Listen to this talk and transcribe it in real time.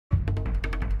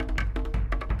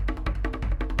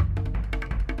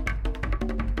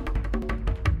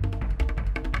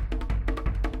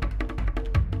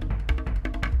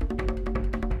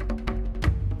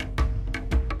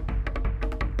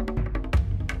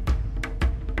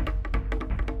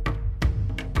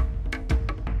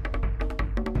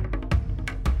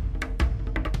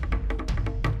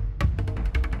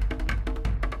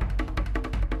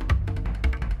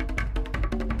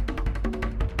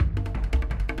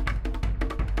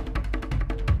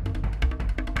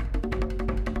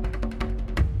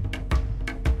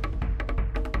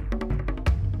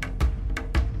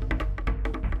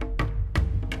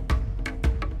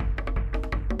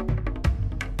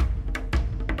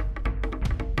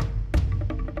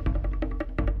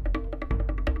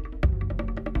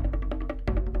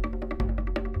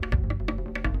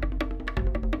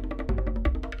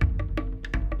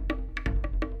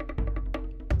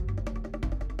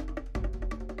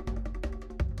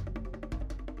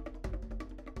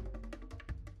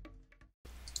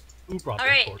Who brought All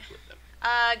their right. torch with them?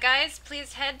 Guys,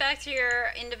 please head back to your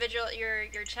individual your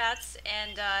chats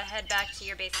and head back to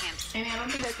your base camps. Amy, I don't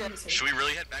think that's going to say. Should we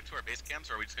really head back to our base camps,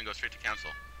 or are we just gonna go straight to council?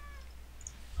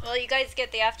 Well, you guys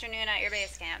get the afternoon at your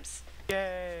base camps.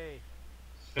 Yay!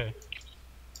 Okay.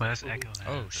 Well, that's Echo.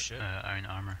 Oh shit! Iron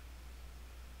armor.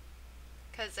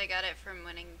 Because I got it from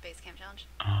winning base camp challenge.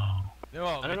 Oh.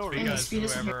 Well, I don't know where because speed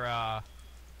is whoever Oh,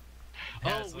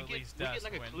 has we the get least like deaths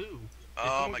a win. clue. Oh, Did my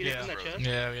someone get it game's in that frozen. chest?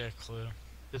 Yeah, we got a clue. Did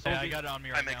Yeah, someone I get- got it on me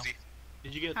Hi, right now. Mexi.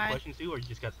 Did you get the Hi. questions too, or you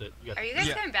just got the? Are you guys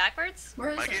Yeah. going backwards? Where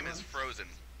is My that game one? is frozen.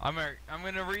 I'm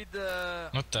gonna read the.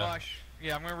 What the? Gosh,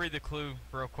 yeah, I'm gonna read the clue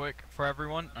real quick for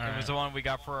everyone. It was Alright. the one we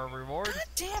got for our reward. God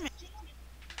damn it!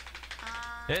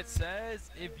 It says,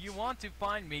 if you want to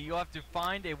find me, you'll have to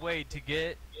find a way to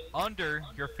get under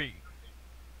your feet.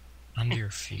 Under your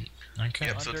feet. Okay.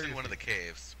 Yep, so it's Under in one of the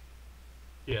caves.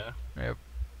 Yeah. Yep.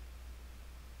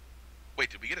 Wait,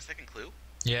 did we get a second clue?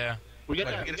 Yeah. We got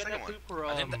Wait, that. we We get a got that second clue for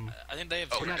I think they have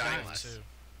Oh, two we're dying less less. too.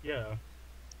 yeah.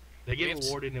 They We get have s-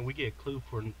 rewarded, and we get a clue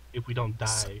for if we don't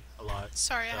die a lot.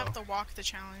 Sorry, I So. have to walk the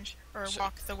challenge, or So-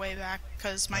 walk the way back,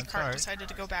 because my That's cart alright. decided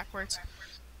to go backwards.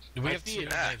 We I have see two. it.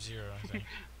 They have zero. I think.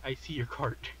 I see your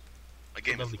cart. My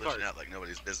game is Lovely card. glitching out like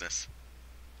nobody's business.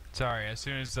 Sorry, as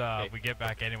soon as we get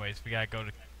back anyways, we gotta go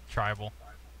to tribal.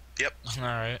 All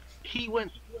right. He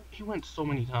went so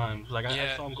many times. Like I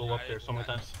Yeah, saw him go up there so many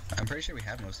times. I'm pretty sure we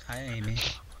have most. Hi, Amy.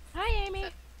 Hi, Amy.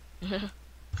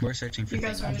 We're searching for You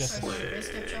guys things. want to start the base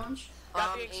camp challenge?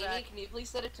 Amy, can you please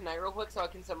set it tonight real quick so I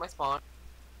can set my spawn?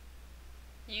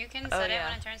 You can Oh, set it yeah.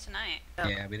 when it turns to night.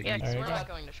 Yeah, we, Yeah, because we, we're not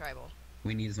going to tribal.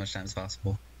 we need as much time as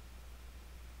possible.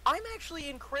 I'm actually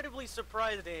incredibly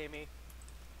surprised, Amy.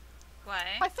 Why?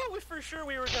 I thought for sure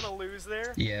we were gonna lose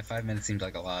there. Yeah, 5 minutes seemed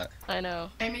like a lot. I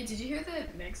know. Amy, did you hear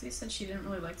that Mexi said she didn't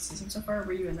really like the season so far?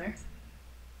 Were you in there?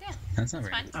 That's not It's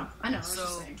very fine. Oh, I know. I was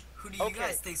just saying. Who do you Okay.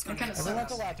 guys think's I'm gonna kind of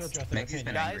get sad. Megsy's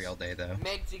been angry all day, though.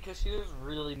 Megsy, because she was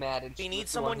really mad and We she need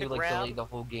was the one someone who to like grab- delayed the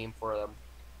whole game for them.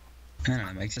 I don't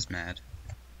know, Meg's just mad.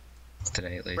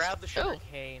 Today, at least. Grab the sugar Oh.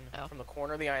 cane Oh. from the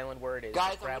corner of the island where it is.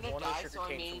 Guys, grab I'm gonna one of the die, sugar so I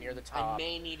cane may, from near the I top,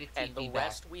 may need a TP and the back.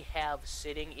 rest we have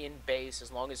sitting in base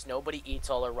as long as nobody eats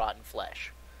all our rotten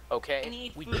flesh. Okay? I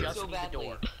need we food just so need badly. the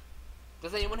door.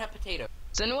 Does anyone have potato?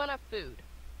 Does anyone have food?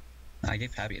 I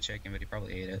gave Pappy a chicken, but he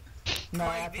probably ate it. No,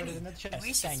 I put it in the chest.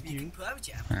 Thank you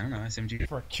I don't know, I assumed you...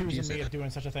 for accusing me of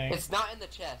doing such a thing. It's not in the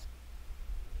chest.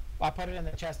 I put it in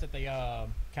the chest at the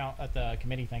at the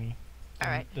committee thingy. All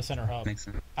right. The center hub. Makes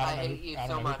sense. I I don't know. hate you I don't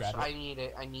so know who much. grabbed it. I need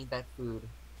it. I need that food.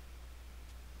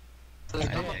 I did.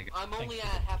 I'm only Thanks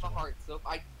at for the half a question. heart, so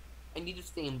I need to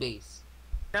stay in base.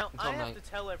 Now, Until I have night. to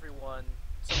tell everyone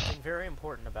something very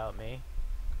important about me.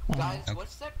 Guys, Okay.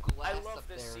 what's that glass I love up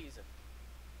this there? season.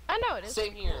 I know it is.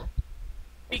 Same here.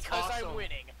 It's Because awesome. I'm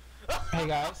winning. Hey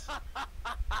guys.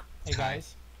 Hey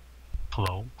guys.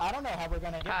 Hello. I don't know how we're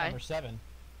gonna get Hi. number 7.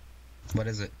 What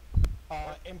is it?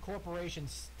 Incorporation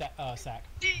sack.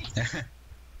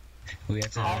 We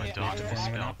have to, Oh, I- we don't have to form a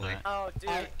spell monopoly. that. Oh, dude.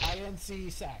 INC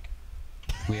sack.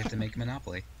 We have to make a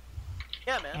monopoly.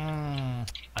 Yeah, man.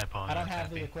 I apologize. I don't have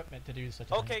the Happy. equipment to do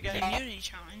such a Okay, thing. guys. Immunity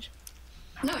challenge.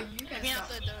 No, you guys. I mean, not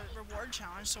got- the reward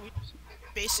challenge, so we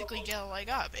basically get a leg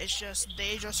up. It's just,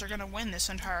 they just are gonna win this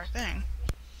entire thing.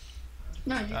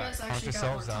 No, you guys Count actually got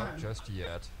yourselves more out time. just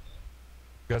yet.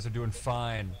 You guys are doing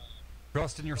fine.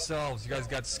 Trust in yourselves. You guys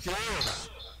got skills.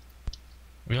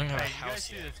 We don't have Hey, a you guys house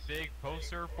see yet. this big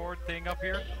poster board thing up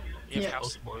here? We have Yeah.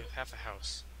 house. We have half a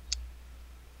house.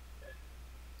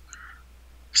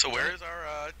 So where is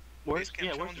our Where's Basecamp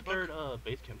where's challenge the book? third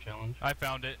base camp challenge? I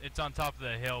found it. It's on top of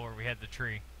the hill where we had the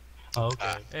tree. Oh,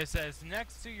 okay. It says,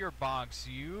 next to your box,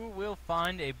 you will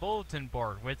find a bulletin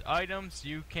board with items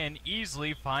you can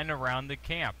easily find around the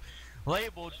camp,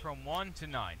 labeled from 1 to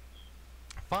 9.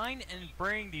 Find and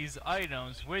bring these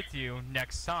items with you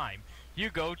next time you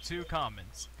go to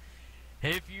Commons.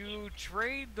 If you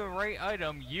trade the right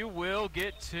item, you will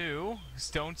get 2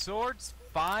 stone swords,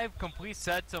 5 complete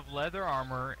sets of leather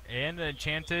armor, and an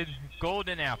enchanted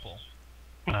golden apple.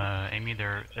 Amy,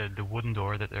 the wooden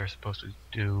door that they're supposed to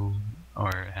do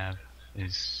or have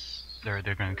is they're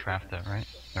going to craft that, right?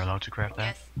 They're allowed to craft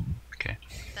that. Yes. Okay.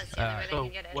 That's the only way they So,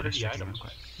 can get it. what are Just the checking real items?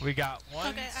 quick. We got 1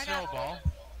 Okay, I got- snowball,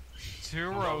 2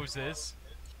 roses,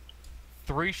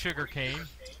 3 sugarcane,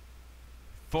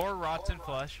 4 rotten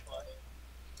flesh,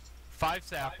 5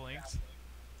 saplings.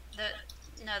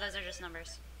 No, those are just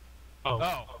numbers. Oh,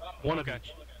 Oh, one of okay.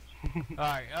 each.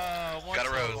 Alright, 1 Got a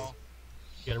rose. snowball,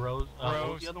 Get a rose. What Rose.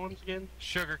 was the other ones again?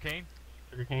 sugarcane,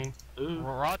 Sugarcane. Ooh.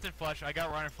 rotten flesh. I got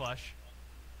rotten flesh.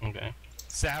 Okay.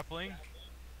 Sapling,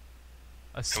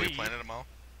 a Have we seed. planted them all?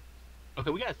 Okay,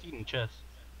 we got a seed in the chest.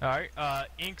 Alright,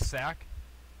 ink sac,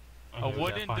 Okay, a we gotta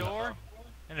wooden find door,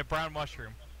 and a brown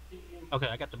mushroom. Okay,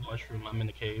 I got the mushroom. I'm in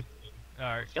the cave.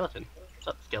 Alright. Skeleton. What's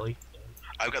up, Skelly?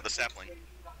 I've got the sapling.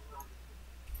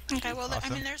 Okay, well, I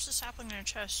Awesome. mean, there's a sapling in a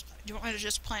chest. Do you want me to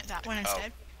just plant that one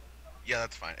instead? Yeah,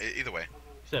 that's fine. Either way. You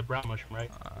said brown mushroom,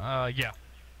 right? Yeah.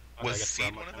 Okay, Was I got seed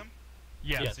brown one of mushroom. them?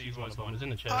 Yeah, Yeah, seed seed's was one of them. one. It's in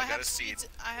the chest. Oh, I got have a seed. seeds.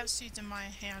 I have seeds in my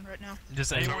hand right now.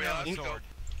 Does anyone we have a all sword?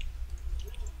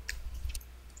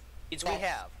 Seeds we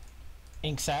have.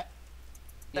 Ink set,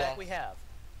 That we have.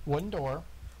 wooden door,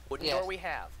 Wooden door we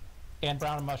have. and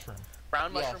brown mushroom.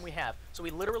 Brown mushroom we have. So we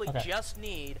literally Okay. just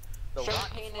need the Sugar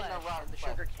rotten cane flesh and the rotten and the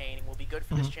flesh. sugar cane, and we'll be good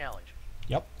for this challenge.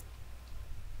 Yep.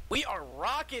 We are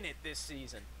rocking it this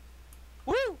season.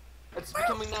 Woo! It's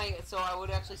becoming night, so I would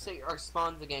actually say our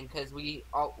spawns again, because we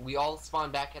all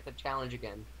spawn back at the challenge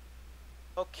again.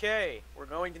 Okay, we're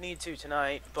going to need to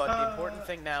tonight, but the important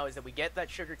thing now is that we get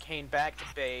that sugar cane back to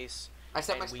base. I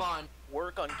set and my we spawn.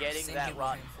 work on getting that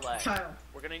rotten flesh. Kyle.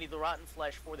 We're gonna need the rotten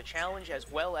flesh for the challenge as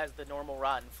well as the normal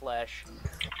rotten flesh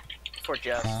for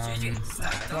just. Well,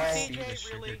 CJ, the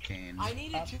sugar really? cane. I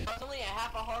needed only a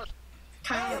half a heart.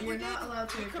 Kyle, you're not allowed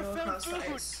to go across the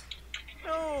ice.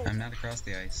 No! I'm not across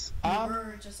the ice. You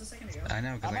were just a second ago. I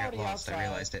know, because I'm I got already lost. outside. I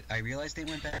realized it. I realized they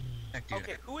went back, dude.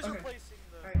 Okay, who is Okay. replacing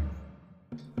the. Alright.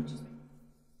 Just me.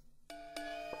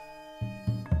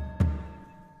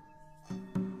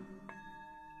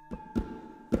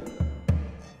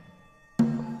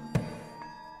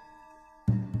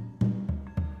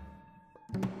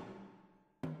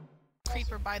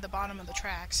 Creeper by the bottom of the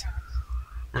tracks.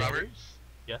 Robert,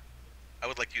 Yeah. I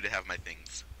would like you to have my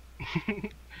things.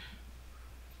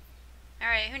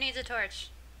 Alright, who needs a torch?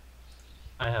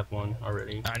 I have one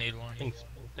already. I need one. I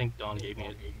think Dawn gave me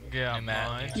it. Yeah, And Matt.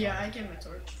 mine. Yeah, I gave him a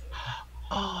torch.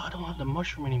 Oh, I don't have the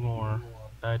mushroom anymore.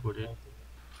 Died with it.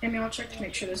 Amy, I'll check to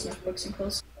make sure there's enough books and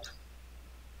clothes.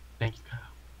 Thank you, Kyle.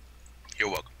 You're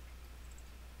welcome.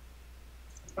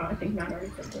 Oh, I think Matt already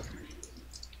filled it.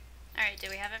 Alright, do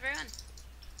we have everyone?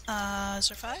 Is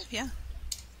there 5? Yeah.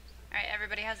 Alright,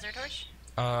 everybody has their torch?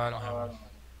 I don't have one.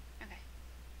 Okay.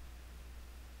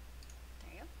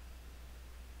 There you go.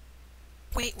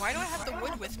 Wait, why do I have the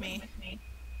wood with me?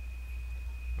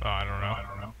 Oh, I don't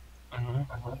know. I don't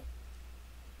know.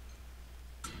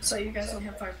 So you guys don't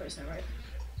have fireplace now, right?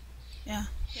 Yeah.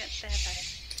 Yep, they have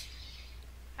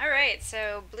that. Alright,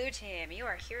 so blue team, you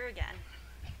are here again.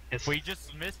 We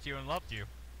just missed you and loved you.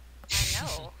 I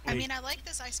know. I mean, I like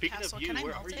this ice Speaking castle. of you, Can I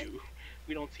where melt are it? you?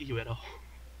 We don't see you at all.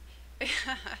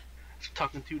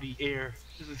 Talking to the air.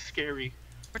 This is scary.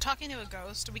 We're talking to a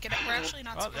ghost. We're actually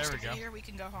not Oh, supposed there to we go. be here. We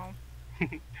can go home.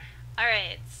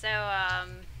 Alright, so,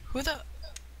 Who the...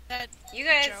 That... you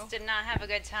guys Joe? did not have a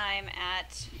good time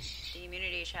at the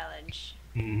immunity challenge.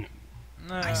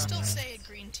 I still say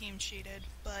green team cheated,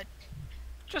 but...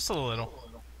 Just a little.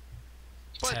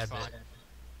 But Tad it's fine. bit.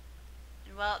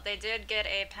 Well, they did get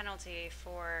a penalty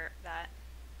for that.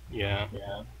 Yeah.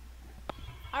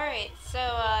 Alright, so,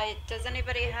 does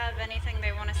anybody have anything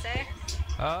they want to say?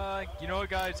 You know what,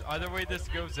 guys? Either way this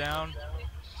goes down,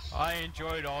 I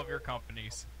enjoyed all of your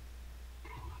companies.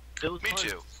 It was Me fun.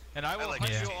 too. And I will like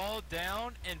hunt it. you all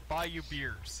down and buy you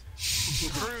beers.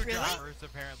 Screwdrivers,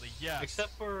 apparently, yes.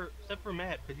 Except for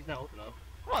Matt, because he's not old enough.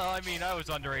 Well, I mean, I was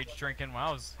underage drinking when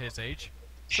I was his age.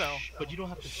 So, But you don't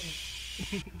have to.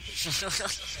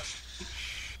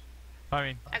 I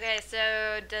mean... Okay,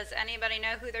 so does anybody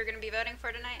know who they're going to be voting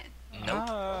for tonight? Nope.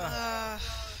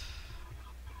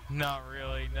 Not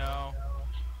really, no.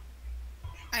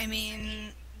 I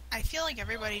mean... I feel like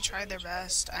everybody tried their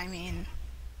best. I mean...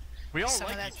 We all Some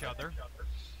of like that- each other.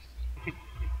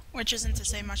 Which isn't to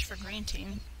say much for green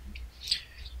team.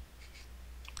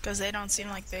 Because they don't seem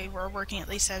like they were working at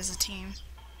least as a team.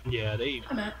 Yeah, they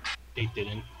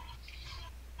didn't.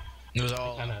 It was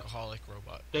all Kinda- alcoholic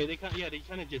robot. They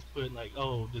kind of just put like,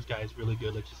 oh, this guy's really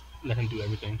good. Let's just let him do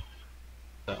everything.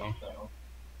 So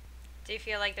Do you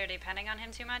feel like they're depending on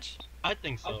him too much? I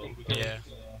think so. Because, Yeah.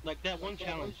 Like that one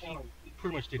challenge, he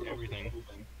pretty much did everything.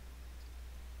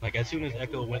 Like as soon as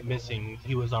Echo went missing,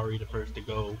 he was already the first to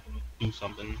go do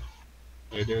something.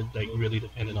 They're like really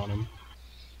dependent on him.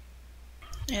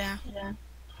 Yeah.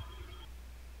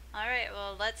 Alright,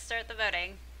 well, let's start the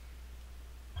voting.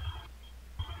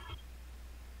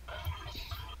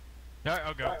 Alright,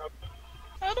 I'll go.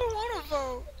 I don't want to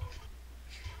vote.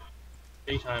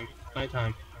 Daytime,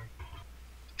 nighttime.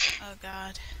 Oh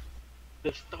god.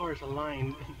 The stars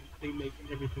align. They make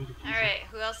everything confusing. Alright,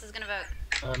 who else is gonna vote?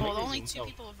 Well, Megan- only 2 oh,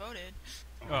 people have voted.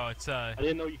 Oh, it's, I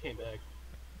didn't know you came back.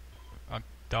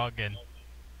 Dog and...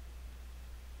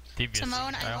 Devious.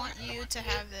 Simone, I Well, want you to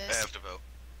have I this. have to vote.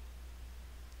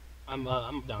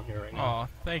 I'm down here right now. Oh,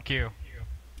 thank you.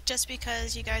 Just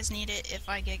because you guys need it if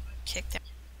I get kicked out.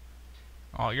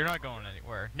 Oh, you're not going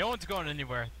anywhere. No one's going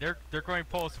anywhere. They're going to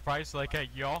pull a surprise like, hey,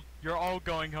 y'all, you're all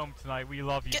going home tonight. We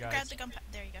love you guys. Grab the gun.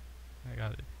 There you go. I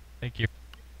got it. Thank you.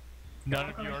 None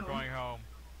of you are going home.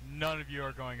 None of you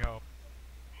are going home.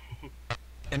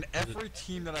 In every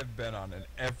team that I've been on, in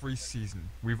every season,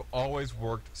 we've always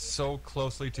worked so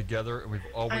closely together, and we've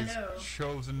always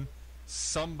chosen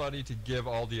somebody to give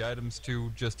all the items to,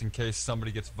 just in case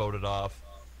somebody gets voted off.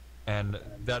 And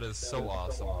that is so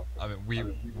awesome. I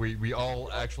mean, we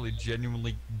all actually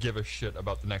genuinely give a shit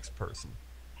about the next person.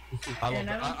 I love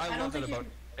that. I love that about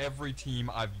every team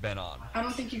I've been on. I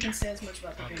don't think you can say as much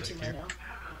about the green team right now.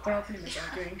 They're all pretty much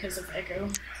arguing because of Echo.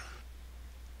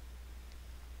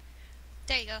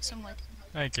 There you go, some wood.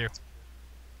 Thank you.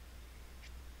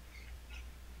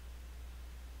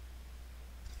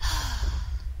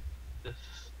 This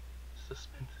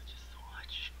suspense is just so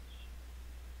much.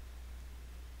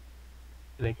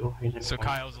 So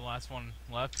Kyle's the last one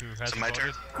left who hasn't my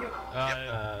voted.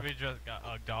 turn? We just got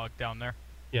a dog down there.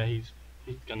 Yeah, he's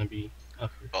gonna be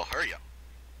up here. Well, hurry up.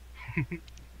 I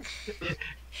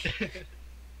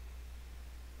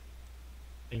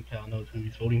think Kyle knows who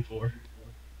he's voting for.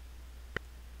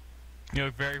 You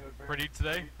look very pretty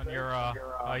today on your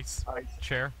ice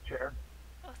chair.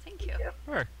 Oh, thank you.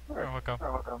 Sure. You're welcome.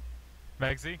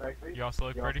 Megsy, you also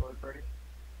look pretty.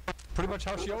 Pretty much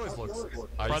how she always looks.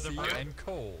 Icy and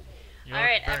cold.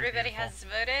 Alright, everybody has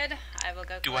voted. I will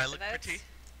go Do collect I look the votes. pretty?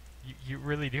 You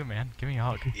really do, man. Give me a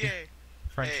hug. Yay.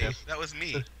 Friendship. Hey, that was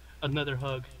me. Another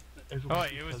hug. Oh,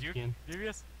 wait, it was you,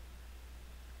 Devious?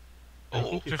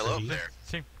 Oh, hello Team there.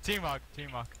 Team hug. Team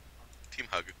hug. Team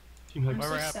hug. Team hug.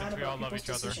 Whatever happens, we all love each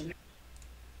other.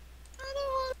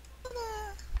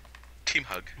 Team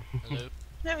hug. Hello.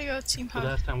 There we go, team The hug.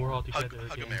 last time we're all together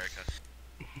Hug again. America.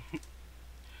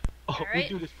 Oh, we Alright.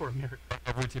 do this for America.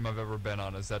 Every team I've ever been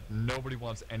on is that nobody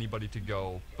wants anybody to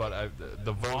go, but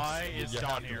the votes. Why is you Don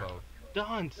have to here? vote.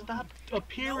 Don, stop No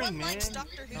appearing, one man. likes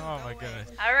Doctor Who. Oh go my away. goodness.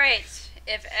 Alright,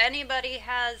 if anybody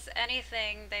has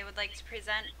anything they would like to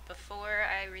present before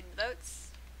I read the votes.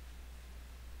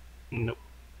 Nope.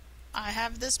 I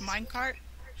have this minecart.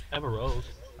 I have a rose.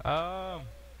 Alright,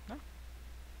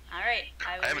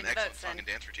 I will I have read an the excellent votes song then. and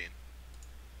dance routine.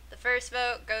 The first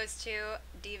vote goes to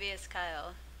Devious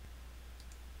Kyle.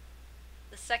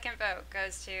 The second vote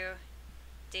goes to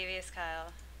Devious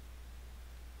Kyle.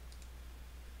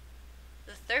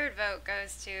 The third vote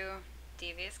goes to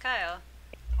Devious Kyle.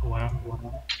 Oh, wow.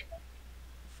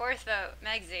 Fourth vote,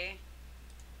 Megsy.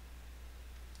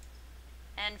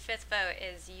 And fifth vote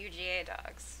is UGA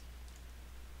Dogs.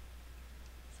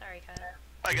 Sorry, Kyle.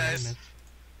 Bye, guys.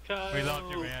 Kyle. We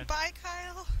love you, man. Bye,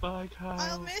 Kyle. Bye, Kyle.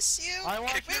 I'll miss you. I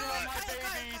want Kick you me on out. my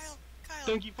babies. Kyle,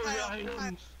 Thank you for your Kyle, Kyle.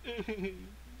 items.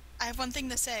 I have one thing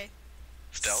to say.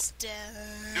 Stealth.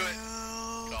 Stealth. Do it.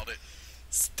 Called it.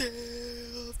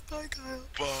 Stealth. Bye, Kyle.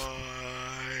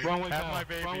 Bye. Wrong way, Have Kyle. my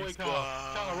babies. Wrong way, Kyle.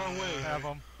 Bye. Kyle, wrong way. Have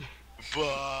them.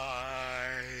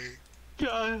 Bye.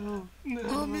 Kyle. No.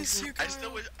 I'll miss you, Kyle.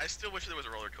 I still wish there was a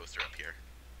roller coaster up here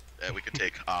that we could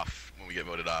take off when we get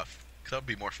voted off. 'Cause that would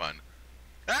be more fun.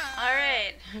 Ah!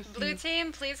 Alright, blue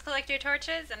team, please collect your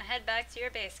torches and head back to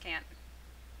your base camp.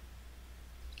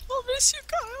 I'll miss you,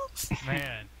 Kyle.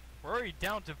 Man, we're already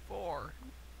down to 4.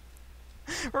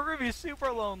 We're gonna be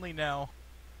super lonely now.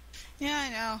 Yeah, I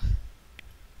know.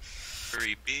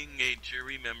 Being a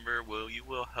jury member, you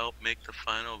will help make the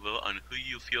final vote on who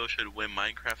you feel should win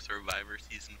Minecraft Survivor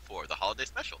Season 4, the holiday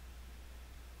special.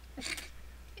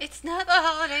 It's not the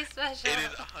holiday special. It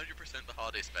is 100% the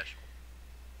holiday special.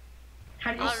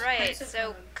 How do you Alright,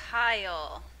 so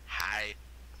Kyle, Hi.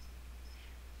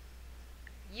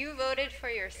 you voted for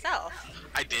yourself.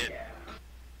 I did.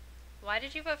 Why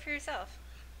did you vote for yourself?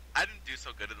 I didn't do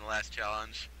so good in the last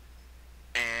challenge,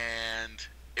 and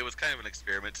it was kind of an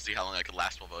experiment to see how long I could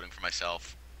last while voting for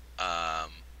myself.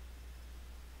 And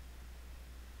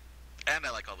I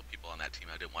like all the people on that team.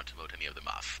 I didn't want to vote any of them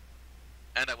off.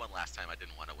 And I won last time. I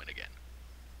didn't want to win again.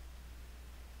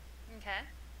 Okay.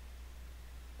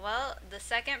 Well, the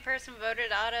second person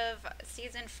voted out of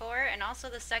Season 4, and also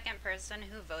the second person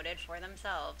who voted for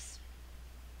themselves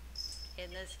in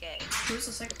this game. Who's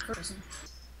the second person?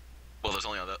 Well, there's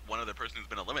only one other person who's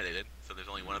been eliminated, so there's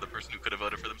only one other person who could have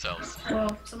voted for themselves.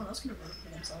 Well, someone else could have voted for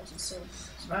themselves and still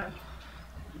survived.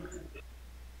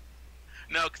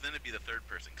 No, because then it'd be the third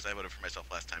person, because I voted for myself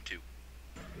last time too.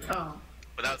 Oh.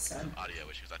 But that was That's sad. audio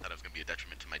issues. I thought it was going to be a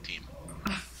detriment to my team.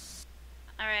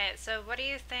 Alright, so what do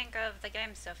you think of the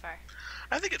game so far?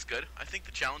 I think it's good. I think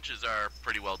the challenges are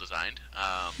pretty well designed.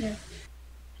 Yeah.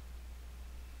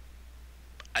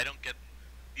 I don't get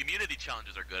the immunity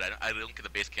challenges are good. I don't get the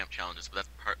base camp challenges, but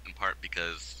that's in part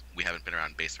because we haven't been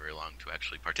around base very long to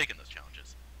actually partake in those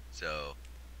challenges. So.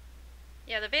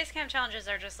 Yeah, the base camp challenges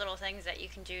are just little things that you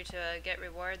can do to get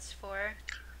rewards for.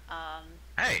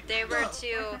 Hey. They were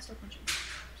to.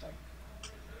 Sorry.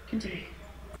 Continue.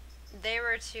 They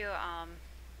were to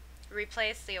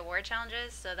replace the award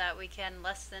challenges so that we can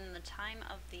lessen the time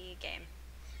of the game.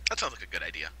 That sounds like a good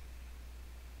idea.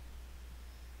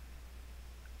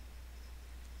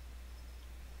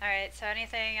 Alright, so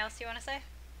anything else you want to say?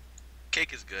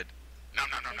 Cake is good. No.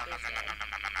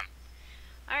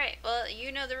 Alright, well,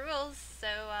 you know the rules, so,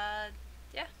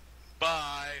 yeah.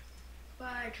 Bye.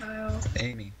 Bye, Kyle.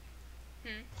 Amy.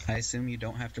 I assume you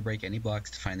don't have to break any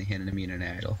blocks to find the hidden immunity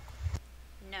idol.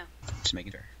 No. Just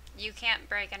making sure. You can't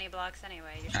break any blocks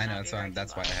anyway. You should I not know, be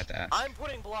that's why I had to ask. I'm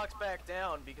putting blocks back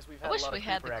down because we've had I wish a lot we of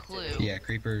had the creeper clue. activity. Yeah,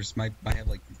 creepers. I have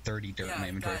like 30 dirt in my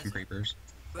inventory guys. from creepers.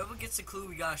 Whoever gets the clue,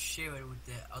 we gotta share it with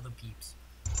the other peeps.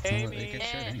 Amy, Well, it gets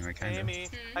shared anyway, kind of. Amy,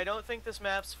 I don't think this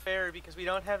map's fair because we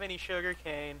don't have any sugar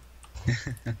cane.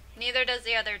 Neither does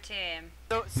the other team.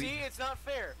 So, see, it's not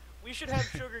fair. We should have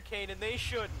sugar cane and they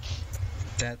shouldn't.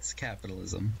 That's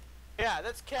capitalism. Yeah,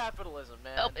 that's capitalism,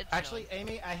 man. Oh, it's Actually,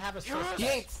 Amy, I have a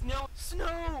Yes! suspect.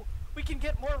 Snow! We can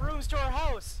get more rooms to our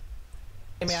house!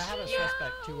 Amy, I have a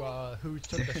suspect to who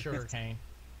took the sugar cane.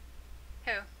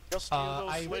 Who?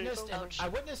 I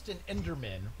witnessed an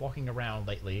Enderman walking around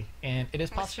lately, and it is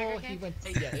With possible sugarcane?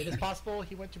 it is possible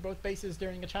he went to both bases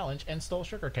during a challenge and stole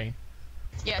sugarcane.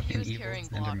 Yeah, he was Evil carrying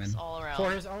blocks Enderman. all around.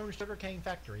 For his own sugarcane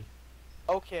factory.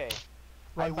 Okay.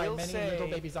 Run I by will many say- little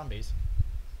baby zombies.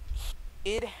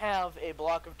 Did have a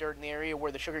block of dirt in the area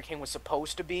where the sugarcane was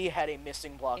supposed to be, had a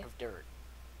missing block of dirt.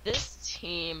 This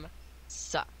team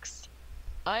sucks.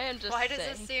 I am just Why does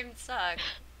saying. this team suck?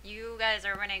 You guys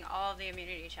are winning all of the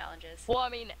immunity challenges. Well, I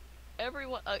mean,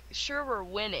 everyone. Sure, we're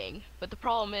winning, but the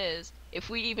problem is,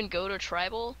 if we even go to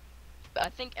tribal, I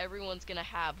think everyone's gonna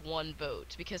have one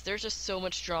vote because there's just so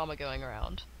much drama going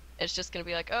around. It's just gonna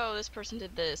be like, oh, this person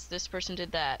did this person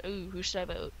did that. Ooh, who should I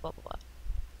vote? Blah blah blah.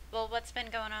 Well, what's been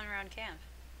going on around camp?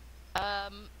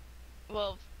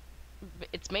 Well,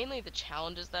 it's mainly the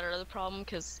challenges that are the problem,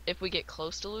 because if we get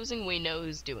close to losing, we know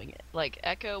who's doing it. Like,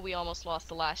 Echo, we almost lost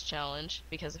the last challenge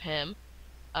because of him.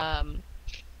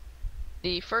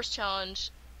 The first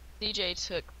challenge, CJ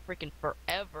took freaking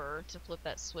forever to flip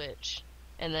that switch.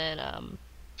 And then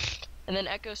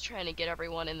Echo's trying to get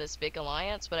everyone in this big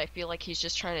alliance, but I feel like he's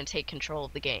just trying to take control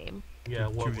of the game. Yeah,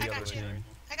 what I the got other you. thing.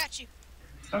 I got you.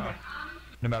 Okay.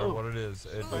 No matter what it is,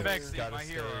 it's Vexy, got to my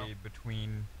stay hero.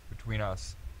 between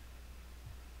us.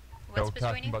 What's No between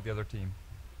talking you? about the other team.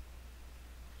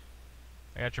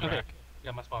 I got your Okay. back.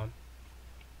 Yeah, my spawn.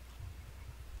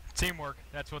 Teamwork.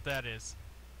 That's what that is.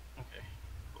 Okay.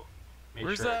 Cool. Make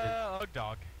Where's sure the Ugg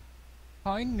Dog?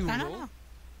 Hi, I don't Noodle. know.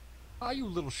 Hi, you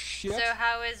little shit. So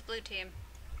how is blue team?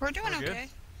 We're doing We're good. okay.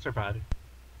 surviving.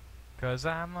 Cause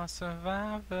I'm a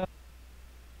survivor.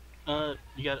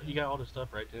 You got all the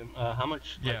stuff right, Tim. How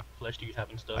much Yeah. flesh do you have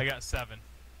and stuff? I got 7.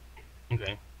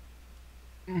 Okay.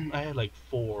 I had like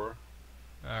 4.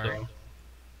 Alright. So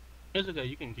it's okay.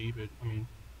 You can keep it. I mean,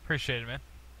 Appreciate it, man.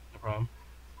 no problem.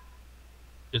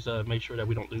 Just make sure that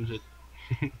we don't lose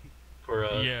it. For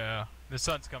Yeah. The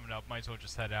sun's coming up. Might as well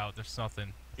just head out. There's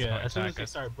nothing. that's yeah. gonna As soon as attack they us.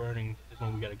 start burning, is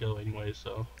when we gotta go anyway.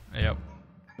 So. Yep.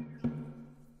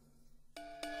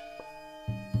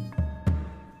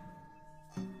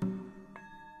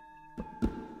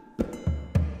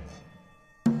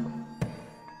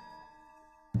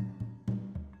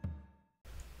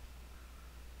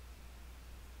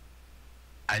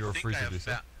 You're free to do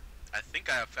so. I think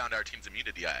I have found our team's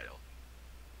immunity idol.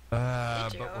 Did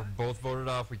But you? we're both voted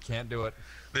off. We can't do it.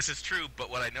 This is true, but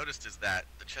what I noticed is that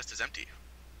the chest is empty.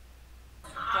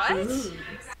 What?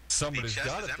 Somebody's the chest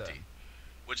got is it empty. then.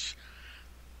 Which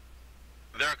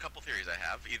there are a couple theories I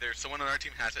have. Either someone on our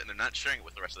team has it and they're not sharing it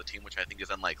with the rest of the team, which I think is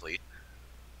unlikely.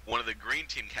 One of the green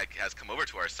team has come over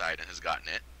to our side and has gotten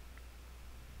it.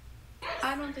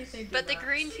 I don't think they do But the that.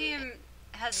 green team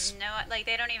has no, like,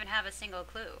 they don't even have a single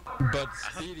clue. But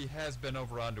Speedy has been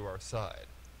over onto our side.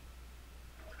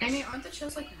 I mean, aren't the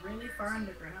chests like really far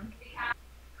underground?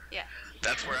 Yeah.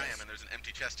 That's where I am, and there's an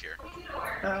empty chest here. Okay.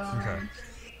 I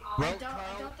Well,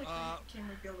 doubt the Kyle, green team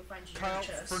would be able to find you Kyle,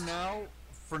 chest.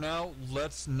 for now,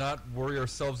 let's not worry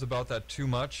ourselves about that too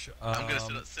much. I'm gonna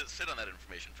sit on that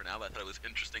information for now. But I thought it was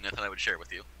interesting. I thought I would share it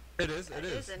with you. It is. That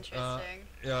is interesting.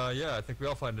 Yeah, I think we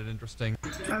all find it interesting.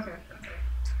 Okay.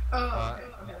 Oh, okay.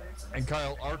 Okay, that makes sense. And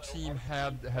Kyle, our team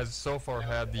has so far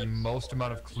had the most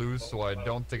amount of clues, so I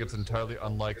don't think it's entirely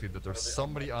unlikely that there's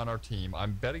somebody on our team.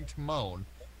 I'm betting Timon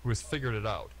who has figured it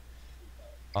out.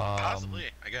 Possibly,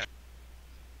 I guess.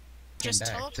 Just back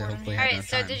to teleport me. hopefully have Alright, enough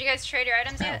so time. did you guys trade your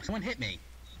items Ow, yet? someone hit me.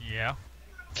 Yeah. Uh,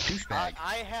 Douchebag.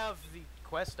 I have the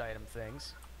quest item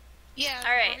things. Yeah,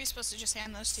 Alright. were we supposed to just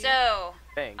hand those to you? So,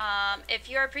 Thing. if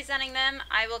you are presenting them,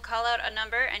 I will call out a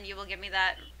number and you will give me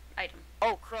that item.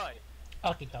 Oh, crud.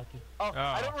 Okie dokie. Oh,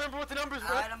 I don't remember what the numbers were.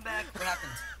 Alright, I'm back. What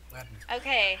happened? What happened?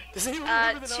 Okay. Does anyone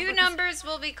remember the Two numbers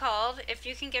will be called. If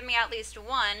you can give me at least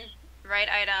one right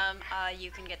item,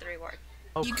 you can get the reward.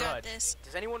 Oh, You crud. got this.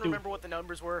 Does anyone remember what the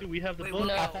numbers were? Do we have the Wait, book?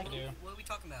 No. I think I do. what are we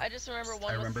talking about? I just remember one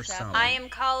I was remember sap. some. I am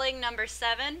calling number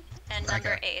 7 and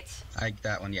number Okay. 8.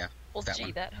 That one, yeah. Well, that gee,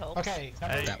 one. that helps. Okay,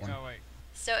 Hey, That one. no, wait.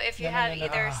 So if you No, no, have no, no.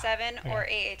 either 7 or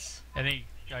okay. 8. Any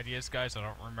ideas, guys? I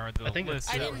don't remember the I think list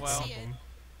I that didn't well. see it.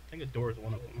 I think a door is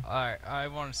one of them. Alright, I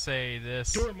want to say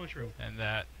this Door mushroom. and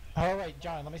that. Oh wait,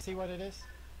 John, let me see what it is. Is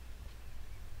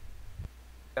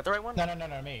that the right one? No,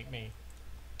 me.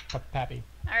 Pappy.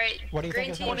 Alright, What do you green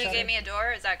think is team, number you gave 7? me a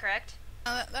door, is that correct?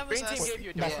 That was Green team us. gave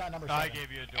you a door. That's not number 7. I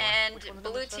gave you a door. And Which one was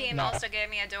number blue 7? team No. also gave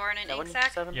me a door and an That ink one,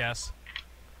 sack. 7? Yes.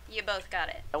 You both got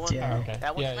it. That one? Yeah. Oh, okay.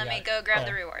 That one? Yeah, Let yeah. me go grab Yeah.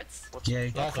 the rewards. Yay.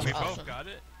 Yeah, that's We awesome. both got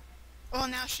it. Well,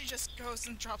 now she just goes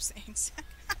and drops the inks.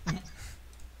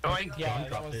 I think Yeah, John that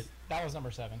dropped was it.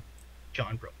 number 7.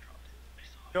 John dropped it.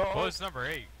 No. What was number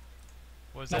 8?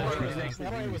 Was Number that? eight was-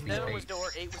 number eight was the 7 door. was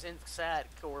door, 8 was ink sack,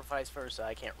 or vice versa.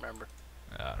 I can't remember.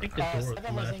 I think the door was the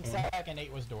 7 was last ink one. sack and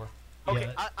 8 was door.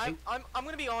 Okay, Yeah, I'm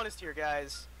gonna be honest here,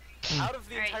 guys. Out of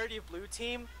the Alright. entirety of blue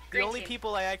team, the Green only team.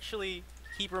 people I actually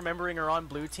keep remembering are on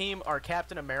blue team are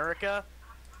Captain America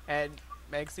and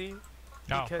Megsy.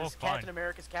 No, Because both fine. Captain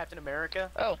America's Captain America.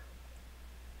 Oh,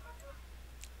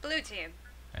 Blue team,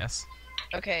 Yes.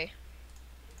 okay.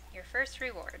 your first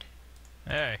reward.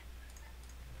 Hey.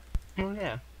 Oh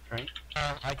yeah, right.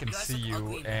 I can You guys see look you,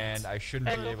 ugly, man. and I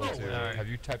shouldn't be able to. Alright. Have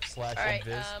you typed slash Alright,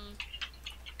 invis?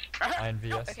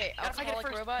 INVS? okay, Gotta find it alcoholic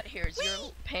first. robot, here's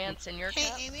your pants and your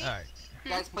cap. Hey, Amy. Alright.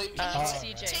 Guys, play.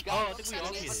 CJ, Oh, I think we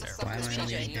all needed there. Why am I CJ,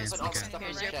 needing here's, pants? Okay.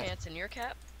 here's your pants and your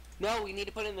cap. No, we need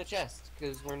to put it in the chest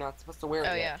because we're not supposed to wear it.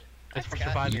 Oh, yet. yeah. That's for forgot.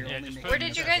 surviving. You're Yeah, only just making Where this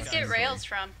did you up guys for get inventory. rails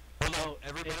from? Oh,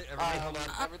 everybody, Hold on,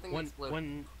 everything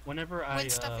exploded. whenever I When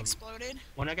stuff exploded.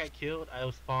 when I got killed, I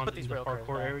was spawned Put these in the rail cars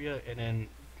parkour back. area, and then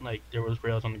like there was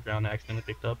rails on the ground I accidentally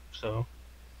picked up, so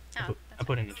Oh, I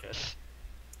put it in the chest.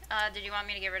 did you want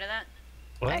me to get rid of that?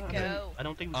 Well, Echo. I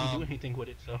don't think we can do anything with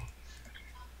it, so.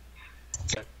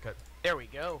 Cut. There we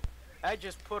go. I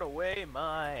just put away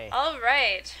my.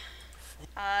 Alright.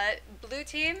 Blue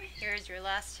team, here's your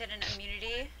last hidden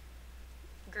immunity.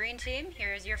 Green team,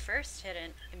 here's your first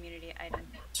hidden immunity item.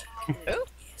 Ooh.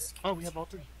 Yes. Oh, we have all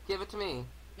 3. Give it to me.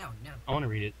 No, no. I want to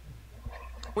read it.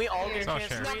 We all get a Oh,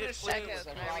 chance sure. to read it, Echo, please.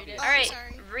 can I read it? Oh, Alright,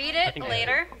 sorry. read I it think I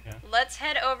later. Yeah. Let's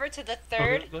head over to the Oh,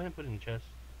 third go ahead and put it in the chest.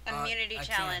 immunity I can't.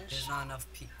 challenge. There's not enough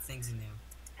things in there.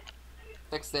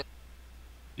 Fix it.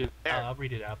 Dude, There. I'll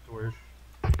read it afterwards.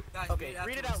 Guys, Okay,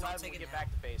 read it out afterwards, loud don't when we take get it back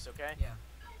to base, okay? Yeah.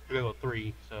 We're gonna go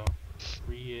 3, so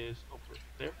 3 is over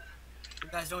there.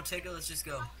 Guys, don't take it. Let's just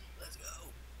go. Let's go.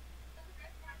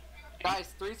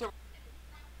 Guys, 3's over.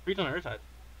 3's on the other side.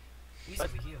 He's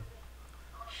over here.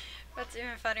 What's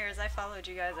even funnier is I followed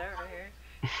you guys over here.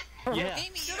 Yeah,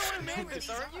 Amy, You're the one who made this,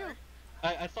 aren't you?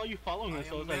 I saw you following us,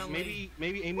 so I was like, am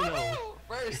maybe Amy knows.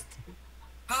 First.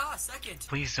 Ha! Second.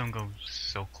 Please don't go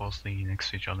so closely next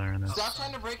to each other. And Stop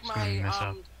trying to break it's gonna my, mess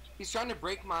up. he's trying to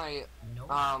break my,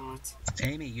 No.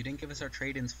 Amy, you didn't give us our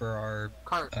trade-ins for our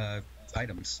cart.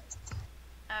 items.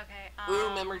 Okay,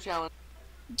 Ooh, memory challenge.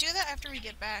 do that after we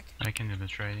get back. I can do the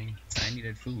trading. I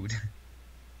needed food.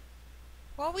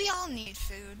 Well, we all need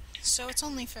food, so it's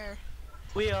only fair.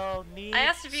 We all need. I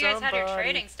asked if you guys had your somebody.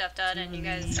 trading stuff done, and you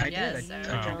guys I said yes. did.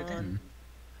 So. I turned it in.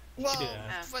 Well,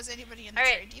 Yeah. was anybody in the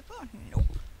Alright. trade depot? Nope.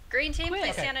 Green team, please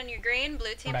Okay. stand on your green.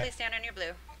 Blue team, Okay. please stand on your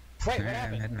blue. Wait, what I'm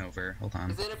happened? heading over. Hold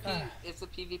on. Is it a it's a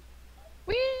PV?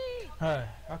 Whee!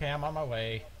 Okay, I'm on my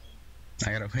way.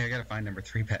 I gotta find number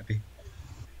 3, Pappy.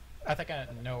 I think I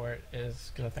know where it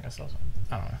is, because I think I saw something.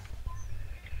 I don't know.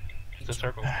 It's a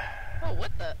circle. Oh,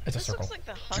 what the? It's a this circle. looks like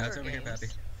the Hunger That's over here, Games.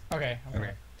 Pappy. Okay,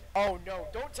 okay. Oh no,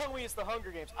 don't tell me it's the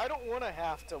Hunger Games. I don't want to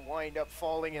have to wind up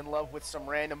falling in love with some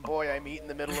random boy I meet in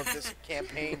the middle of this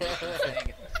campaign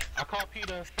thing. I call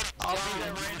Peter. I'll be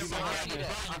that random boy. I'm Peter.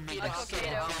 I'm Peter. Michael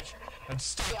Cato. And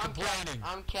stop I'm complaining.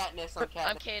 I'm Katniss. I'm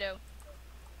I'm Katniss. Kato.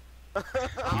 I'm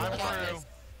Brew. Katniss.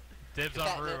 Dibs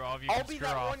on Brew. All of you I'll can be screw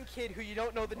that off. one kid who you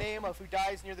don't know the name of who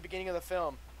dies near the beginning of the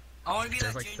film. I want to be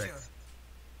There's that like ginger. 6.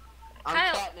 I'm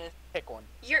Kyle. Katniss. Pick one.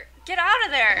 Get out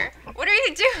of there! What are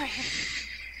you doing?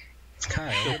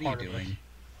 Kyle, what are you doing?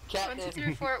 1, 2,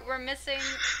 3, 4. We're missing.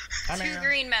 two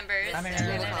green members. I'm here. And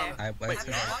then there. I was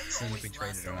seeing if we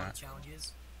traded or not.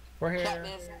 We're here.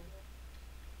 Katniss.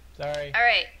 Sorry.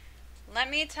 Alright. Let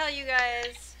me tell you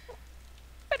guys.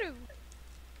 Okay.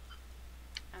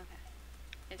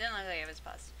 It didn't look like it was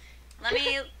paused. Let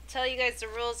me tell you guys the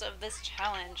rules of this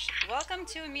challenge. Welcome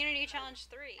to Immunity Challenge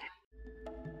 3.